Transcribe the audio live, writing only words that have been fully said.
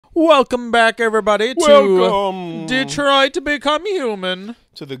Welcome back, everybody, to Detroit to Become Human.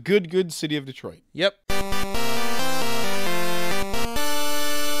 To the good city of Detroit. Yep.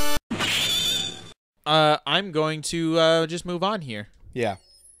 I'm going to just move on here. Yeah.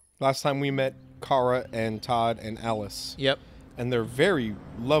 Last time we met Kara and Todd and Alice. Yep. And they're very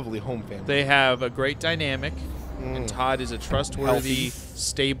lovely home family. They have a great dynamic, and Todd is a trustworthy,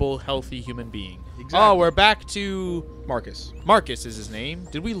 stable, healthy human being. Exactly. Oh, we're back to... Marcus. Marcus is his name.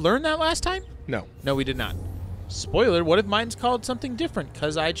 Did we learn that last time? No. No, we did not. Spoiler, what if mine's called something different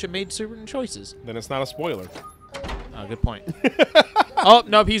because I made certain choices? Then it's not a spoiler. Oh, good point. Oh,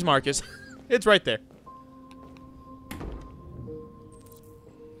 nope, he's Marcus. It's right there.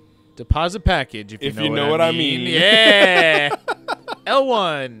 Deposit package, if you know what I mean. Yeah.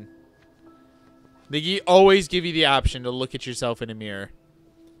 L1. They always give you the option to look at yourself in a mirror.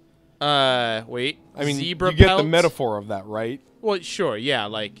 Wait. I mean, Zebra you get pelt? the metaphor of that, right? Well, sure, yeah.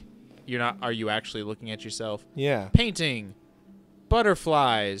 Like, you're not. Are you actually looking at yourself? Yeah. Painting.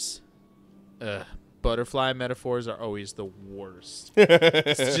 Butterflies. Butterfly metaphors are always the worst.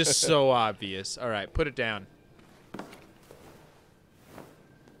 It's just so obvious. All right, put it down.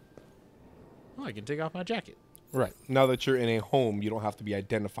 Oh, I can take off my jacket. Right. Now that you're in a home, you don't have to be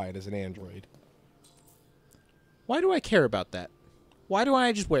identified as an android. Why do I care about that? Why do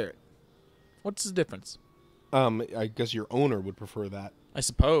I just wear it? What's the difference? I guess your owner would prefer that. I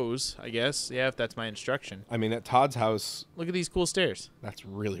suppose. I guess. Yeah, if that's my instruction. I mean, at Todd's house... Look at these cool stairs. That's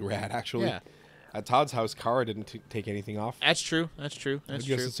really rad, actually. Yeah. At Todd's house, Kara didn't take anything off. That's true. That's true. That's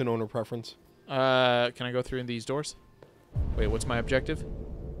true. I guess it's an owner preference. Can I go through in these doors? Wait, what's my objective?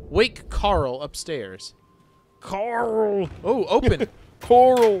 Wake Carl upstairs. Carl! Oh, open.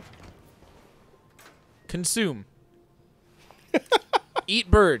 Coral! Consume.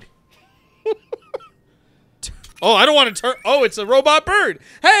 Eat bird. Oh, I don't want to turn... Oh, it's a robot bird.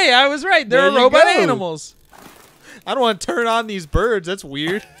 Hey, I was right. There are robot animals. I don't want to turn on these birds. That's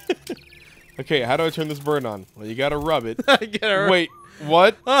weird. Okay, how do I turn this bird on? Well, you got to rub it. Wait,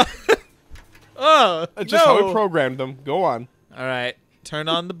 what? Oh, That's just how we programmed them. Go on. All right. Turn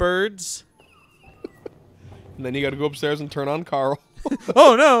on the birds. And then you got to go upstairs and turn on Carl.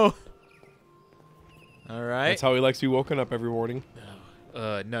 Oh, no. All right. That's how he likes to be woken up every morning.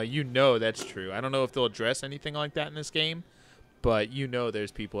 No, you know that's true. I don't know if they'll address anything like that in this game, but you know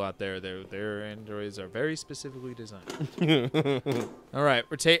there's people out there. Their androids are very specifically designed. All right,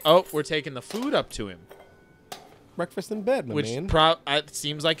 we're taking the food up to him. Breakfast in bed, my man. It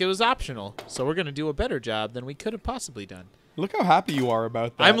seems like it was optional, so we're gonna do a better job than we could have possibly done. Look how happy you are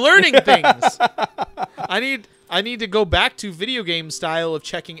about that. I'm learning things. I need to go back to video game style of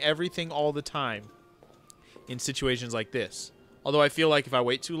checking everything all the time in situations like this. Although I feel like if I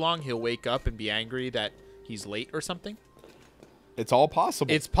wait too long, he'll wake up and be angry that he's late or something. It's all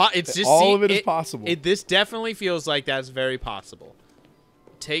possible. It's just all of it is possible. This definitely feels like that's very possible.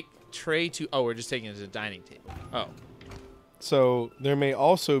 Take tray to... Oh, we're just taking it as a dining table. Oh. So there may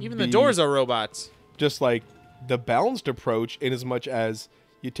also Even the doors are robots. Just like the balanced approach in as much as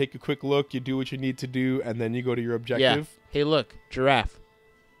you take a quick look, you do what you need to do, and then you go to your objective. Yeah. Hey, look. Giraffe.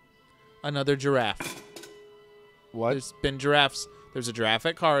 Another giraffe. What? There's been giraffes. There's a giraffe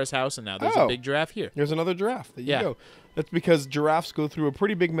at Kara's house, and now there's a big giraffe here. There's another giraffe. There you go. That's because giraffes go through a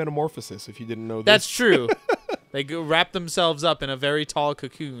pretty big metamorphosis, if you didn't know this. That's true. They wrap themselves up in a very tall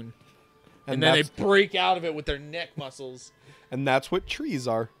cocoon, and then they break out of it with their neck muscles. And that's what trees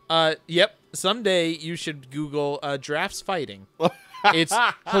are. Yep. Someday you should Google giraffes fighting. It's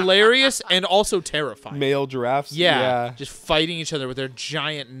hilarious and also terrifying. Male giraffes? Yeah. Just fighting each other with their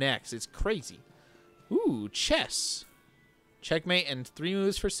giant necks. It's crazy. Ooh, chess. Checkmate and 3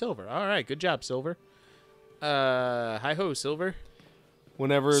 moves for Silver. All right, good job, Silver. Hi-ho, Silver.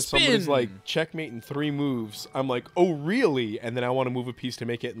 Whenever Spin. somebody's like, checkmate in 3 moves, I'm like, oh, really? And then I want to move a piece to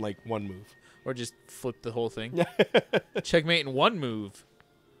make it in, like, 1 move. Or just flip the whole thing. Checkmate in 1 move.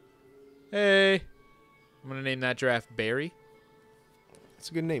 Hey. I'm going to name that giraffe Barry. That's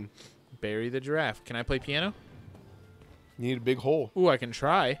a good name. Barry the giraffe. Can I play piano? You need a big hole. Ooh, I can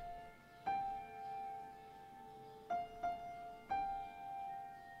try.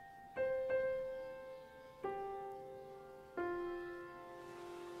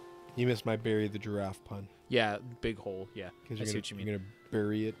 You missed my Barry the giraffe pun. Yeah, big hole. Yeah, I see what you mean. You're going to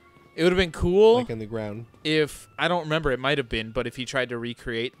bury it. It would have been cool. Like in the ground. If, I don't remember, it might have been, but if he tried to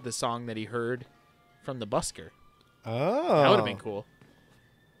recreate the song that he heard from the busker. Oh. That would have been cool.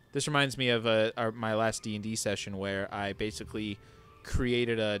 This reminds me of my last D&D session where I basically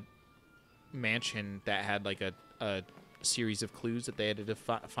created a mansion that had like a series of clues that they had to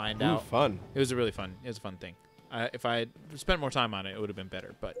find out. Fun. It was a really fun. It was a fun thing. If I had spent more time on it, it would have been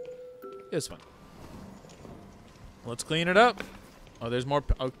better. But It was fun. Let's clean it up. Oh, there's more.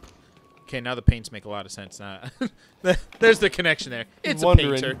 Oh. Okay, now the paints make a lot of sense. There's the connection there. It's a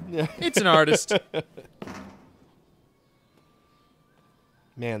painter. Yeah. It's an artist.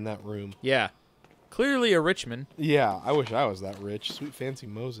 Man, that room. Yeah. Clearly a rich man. Yeah, I wish I was that rich. Sweet fancy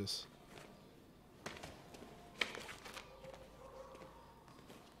Moses.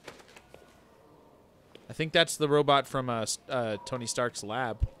 I think that's the robot from Tony Stark's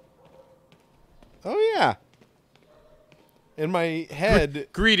lab. Oh, yeah. In my head...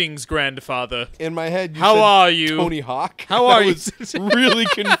 Greetings, grandfather. In my head, How are you? Tony Hawk. How are you? I was really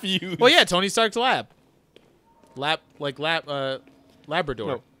confused. Well, yeah, Tony Stark's lab. Labrador.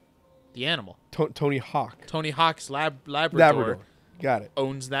 No. The animal. Tony Hawk. Tony Hawk's Labrador. Labrador. Got it.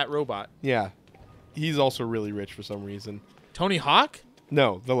 Owns that robot. Yeah. He's also really rich for some reason. Tony Hawk?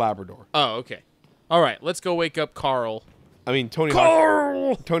 No, the Labrador. Oh, okay. All right, let's go wake up Carl. I mean, Tony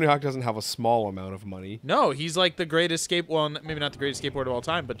Hawk doesn't have a small amount of money. No, he's like the greatest well, maybe not the greatest skateboarder of all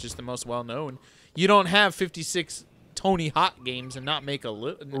time, but just the most well-known. You don't have 56 Tony Hawk games and not make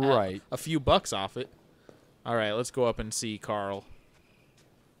a few bucks off it. All right, let's go up and see Carl.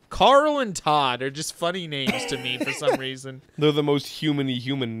 Carl and Todd are just funny names to me for some reason. They're the most human-y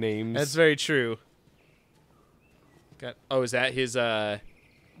human names. That's very true. Oh, is that his go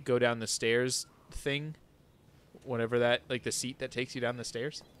down the stairs thing? Whatever that, like the seat that takes you down the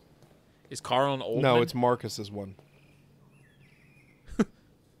stairs? Is Carl an old man? No, it's Marcus's one.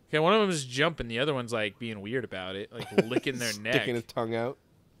 Okay, one of them is jumping. The other one's like being weird about it. Like licking their neck. Sticking his tongue out.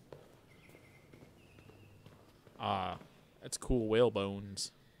 That's cool whale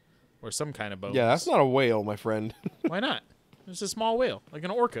bones. Or some kind of bones. Yeah, that's not a whale, my friend. Why not? It's a small whale, like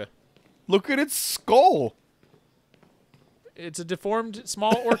an orca. Look at its skull. It's a deformed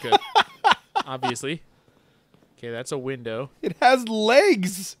small orca. Obviously. Okay, that's a window. It has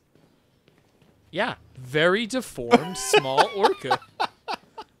legs. Yeah, very deformed small orca.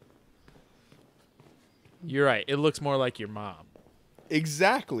 You're right. It looks more like your mom.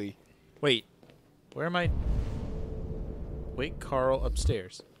 Exactly. Wait, where am I? Wake Carl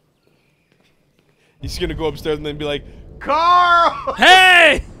upstairs. He's going to go upstairs and then be like, Carl!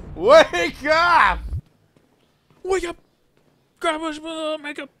 Hey! Wake up! Wake up! Grab us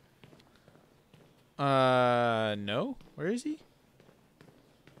makeup. No. Where is he?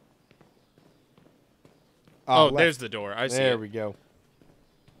 Oh, left. there's the door. I see There it. we go.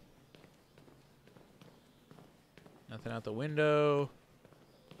 Nothing out the window.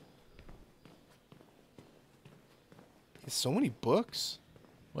 There's so many books.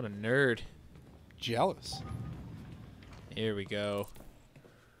 What a nerd. Jealous. Here we go.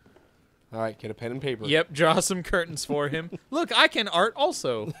 All right, get a pen and paper. Yep, draw some curtains for him. Look, I can art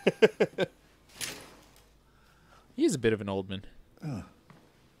also. He's a bit of an old man.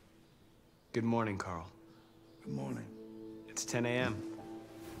 Good morning, Carl. Good morning. It's 10 a.m.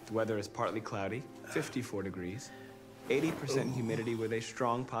 The weather is partly cloudy, 54 degrees, 80% humidity with a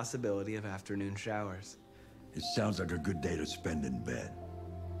strong possibility of afternoon showers. It sounds like a good day to spend in bed.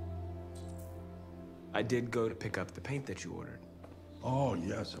 I did go to pick up the paint that you ordered. Oh,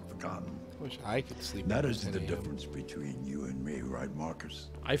 yes, I've forgotten. Wish I could sleep. That at is 10 the a.m. difference between you and me, right, Marcus?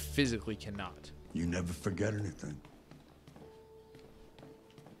 I physically cannot. You never forget anything.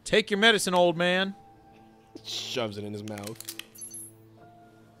 Take your medicine, old man. Shoves it in his mouth.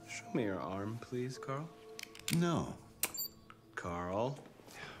 Show me your arm, please, Carl. No. Carl.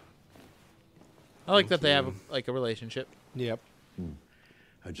 I like that they have like a relationship. Yep.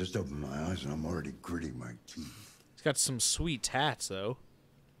 I just opened my eyes and I'm already gritting my teeth. He's got some sweet tats, though.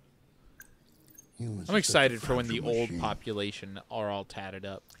 Humans I'm are excited such a for when the fragile old machine. population are all tatted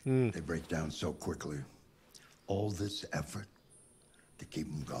up. They break down so quickly. All this effort to keep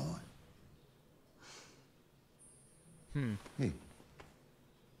them going. Hey,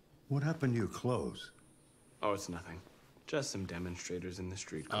 what happened to your clothes? Oh, it's nothing. Just some demonstrators in the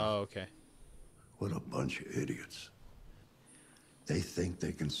street. Carl. Oh, okay. What a bunch of idiots. They think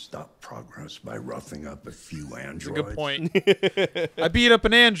they can stop progress by roughing up a few androids. That's a good point. I beat up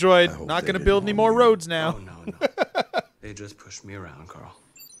an android. I hope Not they going to didn't build any harm more you. roads now. Oh, no. They just pushed me around, Carl.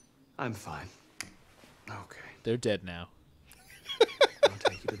 I'm fine. Okay. They're dead now. I'll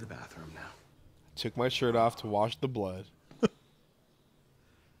take you to the bathroom now. Took my shirt off to wash the blood.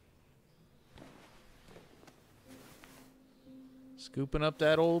 Scooping up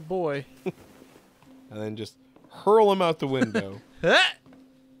that old boy. And then just hurl him out the window.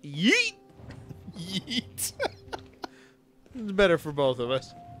 Yeet! Yeet. It's better for both of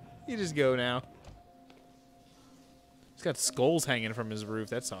us. You just go now. He's got skulls hanging from his roof.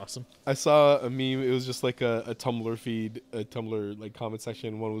 That's awesome. I saw a meme. It was just like a Tumblr feed, a Tumblr like comment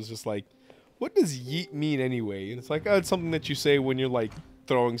section. One was just like, "What does yeet mean anyway?" And it's like, oh, it's something that you say when you're like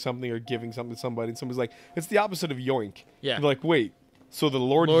throwing something or giving something to somebody. And somebody's like, it's the opposite of yoink. Yeah. You're like, wait, so the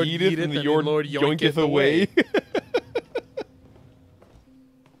Lord, Lord yeeteth and the Lord yoinketh away.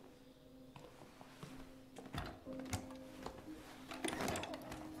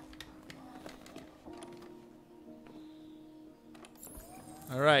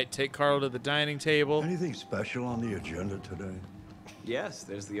 All right, take Carl to the dining table. Anything special on the agenda today? Yes,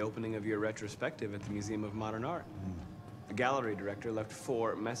 there's the opening of your retrospective at the Museum of Modern Art. The gallery director left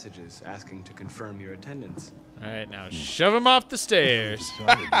 4 messages asking to confirm your attendance. All right, now shove him off the stairs.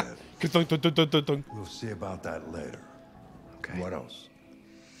 Decided yet. Ka-thunk-thunk-thunk-thunk-thunk. We'll see about that later. Okay. What else?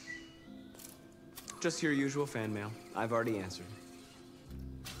 Just your usual fan mail. I've already answered.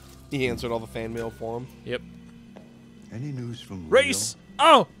 He answered all the fan mail for him. Yep. Any news from Race.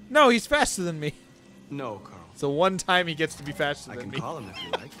 Oh no, he's faster than me. No, Carl. It's the one time he gets to be faster I than can me. call him if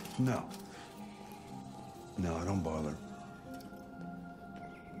you like. Leo? No. No, don't bother.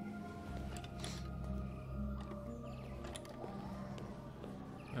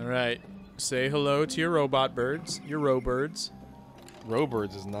 All right, say hello to your robot birds. Your row birds.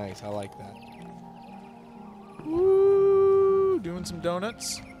 Robirds is nice. I like that. Woo! Doing some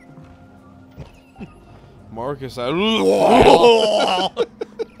donuts. Marcus, I.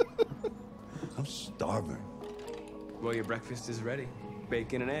 I'm starving. Well, your breakfast is ready.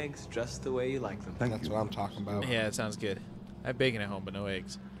 Bacon and eggs, just the way you like them. Thank That's you. what I'm talking about. Yeah, it sounds good. I have bacon at home, but no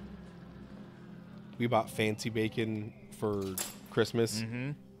eggs. We bought fancy bacon for Christmas.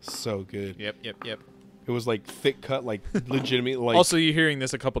 Mm-hmm. So good. Yep. It was like thick cut, like legitimate. Like Also, you're hearing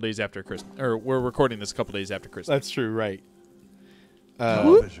this a couple days after Christmas, or we're recording this a couple days after Christmas. that's true, right?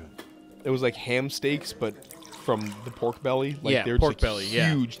 Television. It was like ham steaks, but from the pork belly. Like Yeah, they were pork just like belly,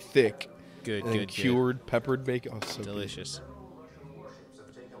 yeah. huge, thick, Good, and good, cured, peppered bacon. Oh, so good. good. Delicious.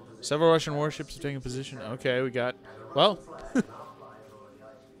 Several Russian warships have taken position. Okay, we got. Well,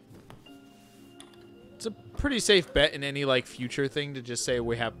 it's a pretty safe bet in any like future thing to just say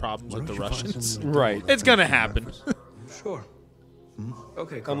we have problems Why with the don't you find Russians. something to Right. do It's gonna for happen. breakfast? Sure.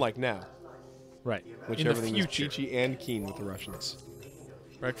 Okay, Carl. Unlike now, Right. which In the everything is future. peachy and keen with the Russians.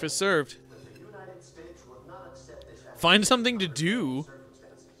 Breakfast served. Find something to do.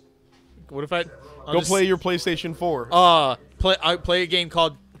 What if I'll Go just- play your PlayStation 4. I play a game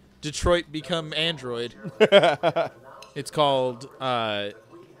called Detroit Become Android. It's called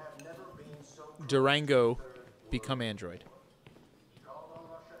Durango Become Android.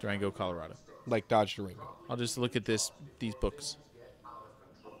 Durango, Colorado. Like Dodge Durango. I'll just look at these books.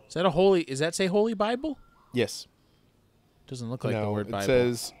 Is that a holy? Is that say Holy Bible? Yes. Doesn't look like the No, word it Bible.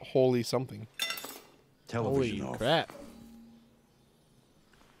 says holy something. Television Holy off. crap!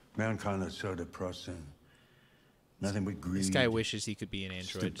 Mankind is so depressing. Nothing but greed. This guy wishes he could be an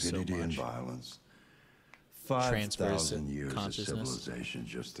android so stupidity and much. violence. Transfers 5,000 years of consciousness. civilization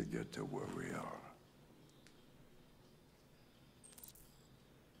just to get to where we are.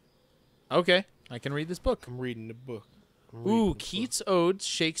 Okay, I can read this book. I'm reading the book. Ooh, Keats' Odes,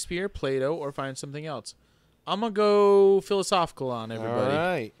 Shakespeare, Plato, or find something else. I'm gonna go philosophical on everybody. All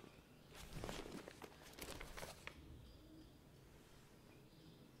right.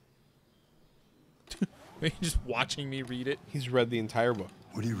 Just watching me read it. He's read the entire book.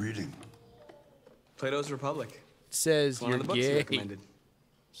 What are you reading? Plato's Republic. It says It's one you're of the books you gay. recommended.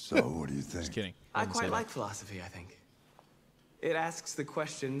 So, what do you think? Just kidding. I Didn't say quite that. like philosophy, I think. It asks the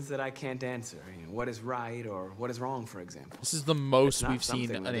questions that I can't answer. You know, what is right or what is wrong, for example. This is the It's most not we've seen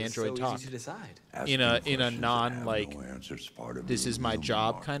something an that is android so talk easy to decide. Asking in a questions that non have like no answers, part of this being is my human,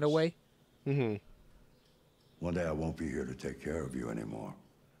 job kind of Marcus. way. Mm-hmm. One day I won't be here to take care of you anymore.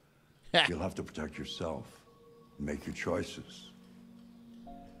 You'll have to protect yourself. Make your choices.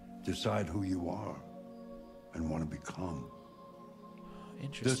 Decide who you are and want to become. This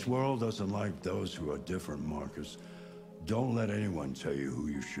Interesting. world doesn't like those who are different, Marcus. Don't let anyone tell you who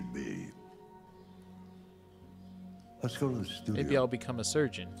you should be. Let's go to the studio. Maybe I'll become a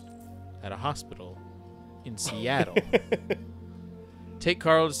surgeon at a hospital in Seattle. Take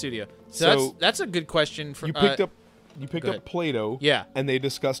Carl to the studio. So, that's a good question for You picked go up ahead. Plato. Yeah. And they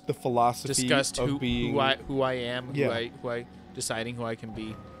discussed the philosophy discussed of who being who I am, Yeah. who I deciding who I can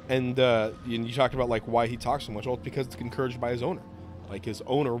be. and you talked about like why he talks so much. Well, it's because it's encouraged by his owner. Like his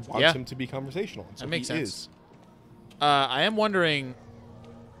owner wants Yeah. him to be conversational. And so That makes he sense. is. I am wondering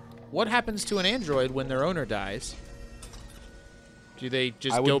what happens to an android when their owner dies. Do they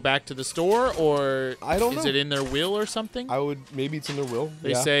just go back to the store, or I don't is know. it in their will or something? Maybe it's in their will.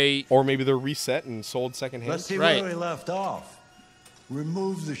 They say, or maybe they're reset and sold secondhand. Let's see Right. where we left off.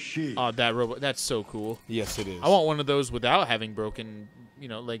 Remove the sheet. "Oh, that robot, that's so cool. Yes, it is. I want one of those without having broken,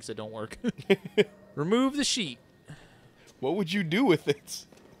 legs that don't work." Remove the sheet. What would you do with it?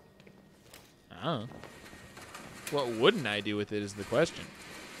 I don't know. What wouldn't I do with it is the question.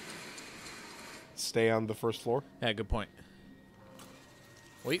 Stay on the first floor. Yeah, good point.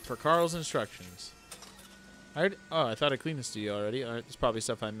 Wait for Carl's instructions. I thought I cleaned the studio already. All right, there's probably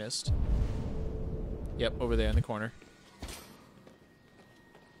stuff I missed. Yep, over there in the corner.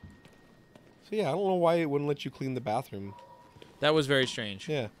 So yeah, I don't know why it wouldn't let you clean the bathroom. That was very strange.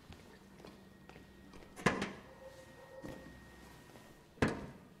 Yeah.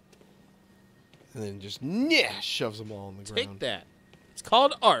 And then just shoves them all on the Take ground. that. It's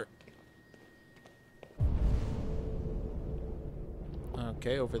called art.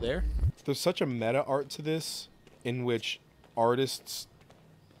 Okay, over there. There's such a meta art to this, in which artists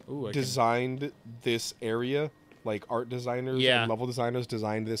Ooh, I designed this area, like art designers Yeah. and level designers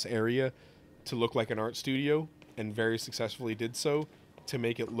designed this area to look like an art studio, and very successfully did so to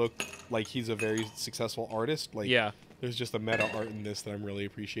make it look like he's a very successful artist. Like, Yeah. there's just a meta art in this that I'm really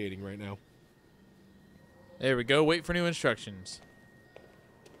appreciating right now. There we go. Wait for new instructions.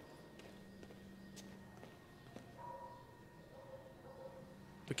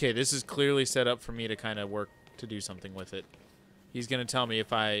 Okay, this is clearly set up for me to kind of work to do something with it. He's going to tell me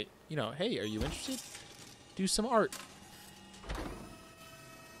if I, hey, are you interested? Do some art.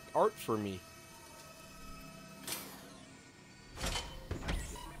 Art for me.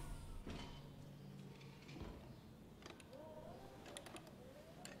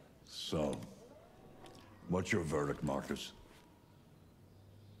 So, what's your verdict, Marcus?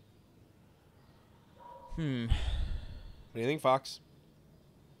 What do you think, Fox?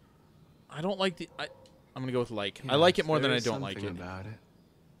 I don't like I'm going to go with like. I like it more than I There's don't like it. something about it.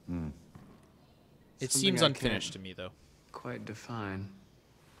 It Something seems I unfinished to can't me, though. Quite define.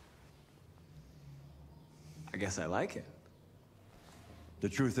 I guess I like it. The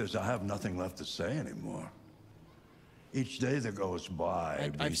truth is, I have nothing left to say anymore. Each day that goes by,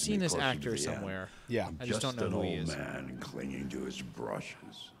 I've brings seen me this closer to actor the somewhere. Yeah. end. I just don't know an who he old is. man clinging to his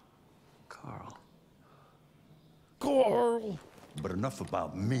brushes. Carl. Carl. But enough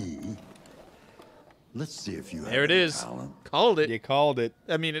about me. Let's see if you have There it any is. talent. Called it. You called it.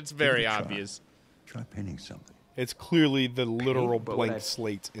 I mean, it's very Give it a try. obvious. Try painting something. It's clearly the literal But would I blank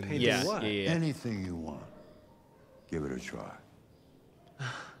slate in paint this. Yeah, what? yeah. Anything you want. Give it a try.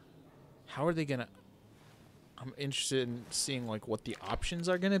 How are they gonna? I'm interested in seeing like what the options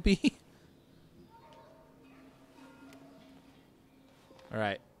are gonna be. All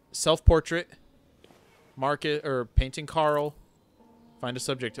right, self-portrait, market or painting Carl. Find a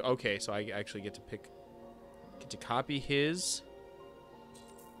subject. Okay, so I actually get to copy his.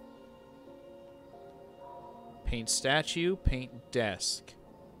 Paint statue, paint desk.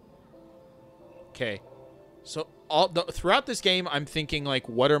 Okay, so throughout this game, I'm thinking like,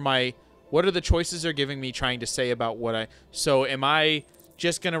 what are the choices they're giving me, trying to say about what I. So am I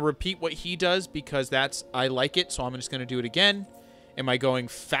just gonna repeat what he does because I like it, so I'm just gonna do it again? Am I going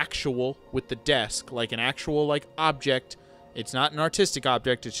factual with the desk, like an actual like object? It's not an artistic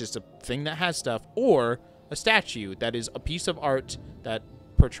object, it's just a thing that has stuff, or a statue that is a piece of art that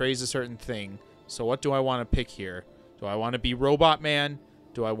portrays a certain thing. So what do I want to pick here? Do I want to be Robot Man?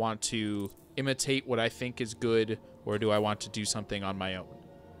 Do I want to imitate what I think is good, or do I want to do something on my own?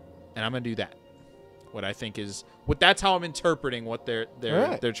 And I'm going to do that. What I think is that's how I'm interpreting what their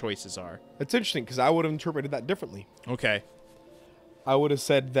choices are. It's interesting because I would have interpreted that differently. Okay. I would have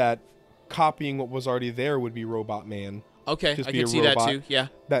said that copying what was already there would be Robot Man. Okay, Just I be can a see robot. that too. Yeah.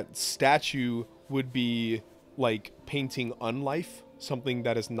 That statue would be like painting unlife, something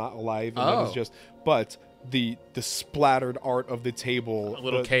that is not alive and that is just. But the splattered art of the table, A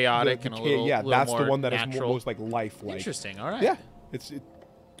little chaotic and a little yeah, little that's more the one that is natural. most like lifelike. Interesting. All right. Yeah,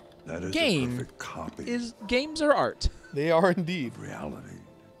 That is Game a perfect copy games are art. they are indeed. of reality.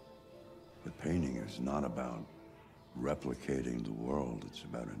 The painting is not about replicating the world. It's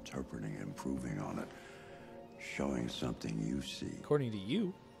about interpreting, improving on it, showing something you see. According to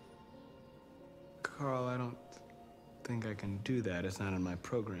you. Carl, I don't think I can do that. It's not in my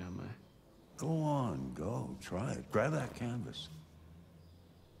program. Go on, go. Try it. Grab that canvas.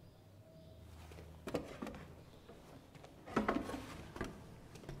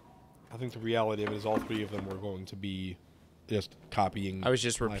 I think the reality of it is all three of them were going to be just copying. I was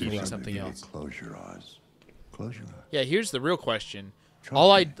just life repeating around. something Maybe else. Close your eyes. Close your eyes. Yeah, here's the real question. Trust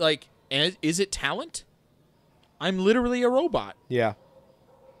All I me. like, is it talent? I'm literally a robot. Yeah.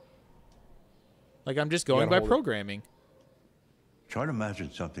 Like, I'm just going by programming. Try to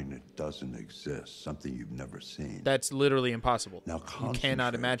imagine something that doesn't exist, something you've never seen. That's literally impossible. Now You cannot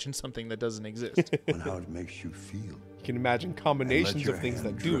concentrate. imagine something that doesn't exist. On how it makes you feel. You can imagine combinations your of things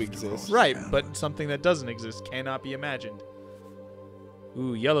hand that do drift exist. across. Right, but something that doesn't exist cannot be imagined.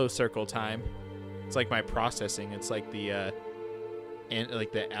 Ooh, yellow circle time. It's like my processing. It's like the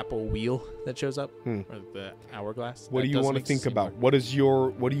the Apple wheel that shows up, or the hourglass. What That do you want to doesn't think exist about?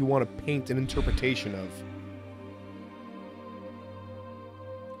 anymore. What do you want to paint an interpretation of?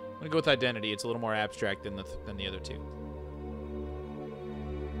 I'm gonna go with identity. It's a little more abstract than the other two.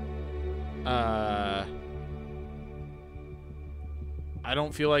 I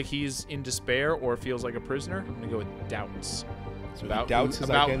don't feel like he's in despair or feels like a prisoner. I'm gonna go with doubts. So About he doubts who, his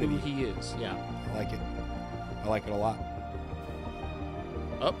about identity. who he is. Yeah. I like it. I like it a lot.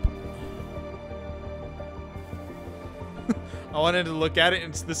 Up. I wanted to look at it,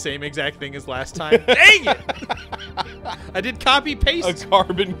 and it's the same exact thing as last time. Dang it! I did copy A paste.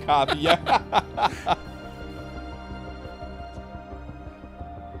 carbon copy. Yeah.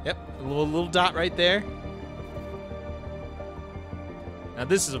 Yep, a little dot right there. Now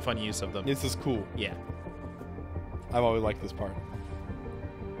this is a fun use of them. This is cool. Yeah. I've always liked this part.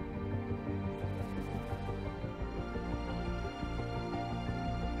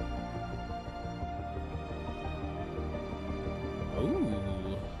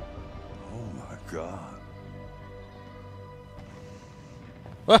 Ooh. Oh my God.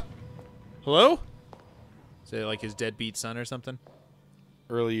 What? Hello? Is it like his deadbeat son or something?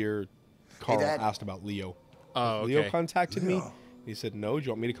 Earlier, Carl Dad. asked about Leo. Oh, okay. Leo contacted me. Leo. He said, "No, do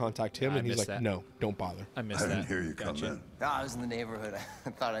you want me to contact him?" I And he's missed like, that. "No, don't bother." I missed I that. didn't hear you Gotcha. come in. No, I was in the neighborhood. I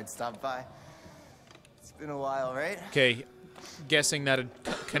thought I'd stop by. It's been a while, right? Okay, guessing that a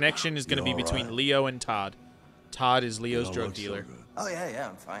connection is going to be You all between right? Leo and Todd. Todd is You Leo's don't drug look so dealer. good. Oh, yeah,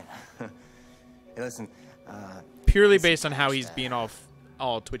 I'm fine. Hey, listen, Purely based on how he's being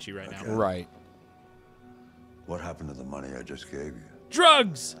all twitchy right now. Okay. Right. What happened to the money I just gave you?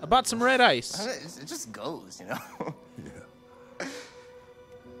 Drugs! I bought some red ice. it just goes, you know?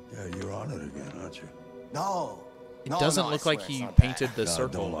 Yeah, you're on it again, aren't you? No. It No, doesn't no, I look like swear he it's not painted that. the God,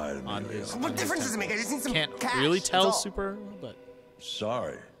 circle don't lie to me, on Leo. his. What on What his difference does it temple. make? I just need some Can't cash. really that's tell all. super, but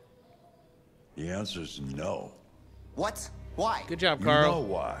Sorry. The answer's no. What? Why? good job, You Carl. know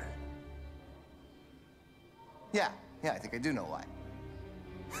why. Yeah, I think I do know why.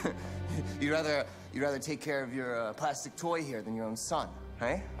 you'd rather take care of your plastic toy here than your own son,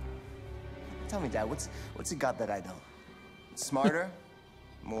 right? Tell me, Dad, what's it got that I don't? Smarter,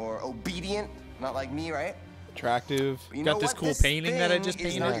 more obedient, not like me, right? Attractive. But you Got know this what? cool painting that I just thing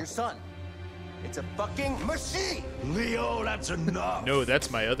is painted? not your son. It's a fucking machine. Leo, that's enough. No, that's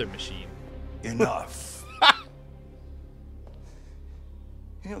my other machine. Enough.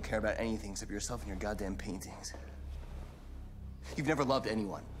 You don't care about anything except yourself and your goddamn paintings. You've never loved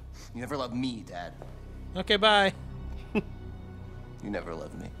anyone. You never loved me, Dad. Okay, bye. You never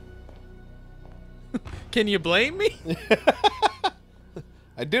loved me. Can you blame me?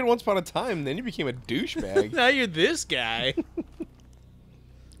 I did once upon a time. Then you became a douchebag. Now you're this guy.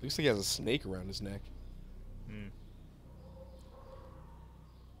 Looks like he has a snake around his neck.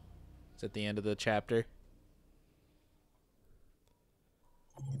 It's at the end of the chapter.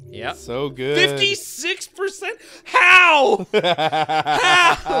 Yep. So good. 56%? How?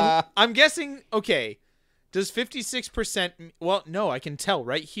 How? I'm guessing, okay. Does 56%... Well, no, I can tell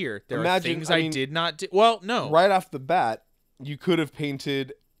right here. There are Imagine- things I I mean, did not do. Well, no. Right off the bat, you could have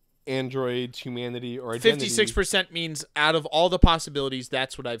painted androids, humanity, or identity. 56% means out of all the possibilities,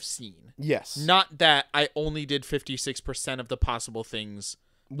 that's what I've seen. Yes. Not that I only did 56% of the possible things.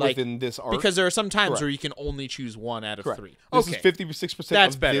 Like, within this arc. because there are some times Correct. where you can only choose one out of Correct. three. This Okay. is 56%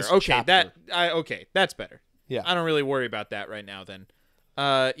 That's of better. this Okay, chapter. okay, that's better. Yeah. I don't really worry about that right now then.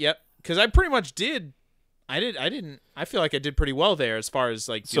 Yep, cuz I pretty much did I feel like I did pretty well there as far as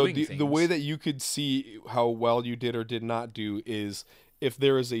like So doing things. the way that you could see how well you did or did not do is if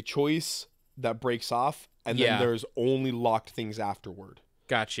there is a choice that breaks off and Yeah. then there's only locked things afterward.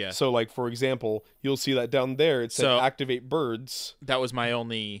 Gotcha. So like for example, you'll see that down there it said So- activate birds. That was my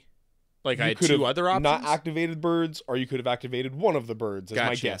only like You I had could two have other options. not activated birds, or you could have activated one of the birds. Is my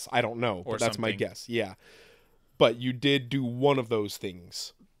Gotcha. guess. I don't know, Or but that's my something. guess. Yeah, but you did do one of those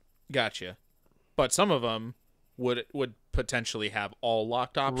things. Gotcha. But some of them would potentially have all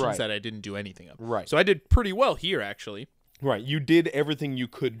locked options Right. that I didn't do anything of. Right. So I did pretty well here actually. Right, you did everything you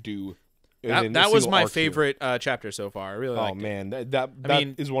could do. in a That was single my arc here. favorite chapter so far. I really Oh liked it. man, that I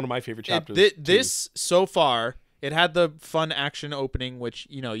mean, is one of my favorite chapters. This so far, it had the fun action opening, which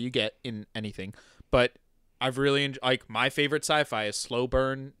you get in anything, but I've really like my favorite sci-fi is slow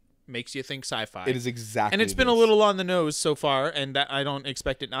burn, makes you think sci-fi. It is exactly. And it's been a little on the nose so far, and that I don't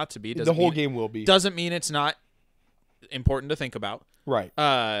expect it not to be. The whole game will be. Doesn't mean it's not important to think about. Right.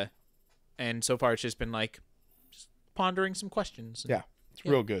 And so far it's just been like just pondering some questions. Yeah, it's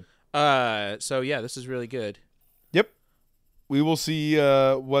real good. So yeah, this is really good. Yep. We will see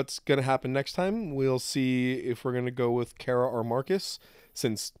what's gonna happen next time. We'll see if we're gonna go with Kara or Marcus,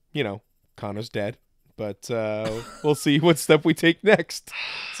 since Connor's dead. But we'll see what step we take next.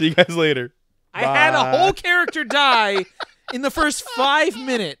 See you guys later. I had a whole character die in the first 5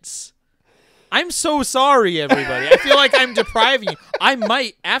 minutes. I'm so sorry, everybody. I feel like I'm depriving you. I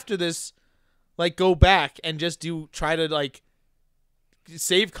might, after this, like, go back and just try to, like,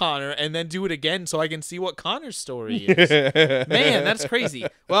 save Connor and then do it again so I can see what Connor's story is. Man, that's crazy.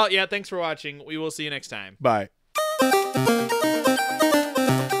 Well, yeah, thanks for watching. We will see you next time. Bye.